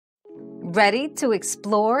Ready to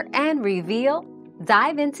explore and reveal?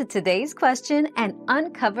 Dive into today's question and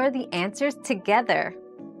uncover the answers together.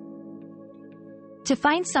 To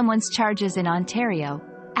find someone's charges in Ontario,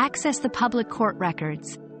 access the public court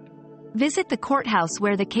records. Visit the courthouse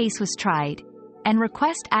where the case was tried and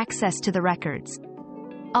request access to the records.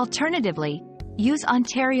 Alternatively, use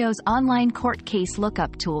Ontario's online court case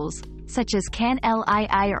lookup tools, such as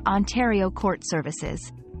CanLII or Ontario Court Services.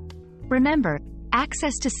 Remember,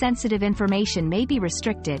 access to sensitive information may be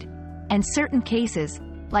restricted, and certain cases,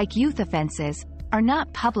 like youth offenses, are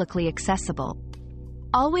not publicly accessible.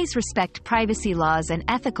 Always respect privacy laws and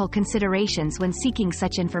ethical considerations when seeking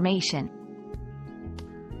such information.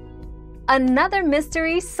 Another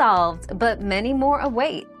mystery solved, but many more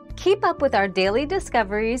await. Keep up with our daily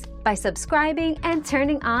discoveries by subscribing and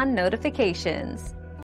turning on notifications.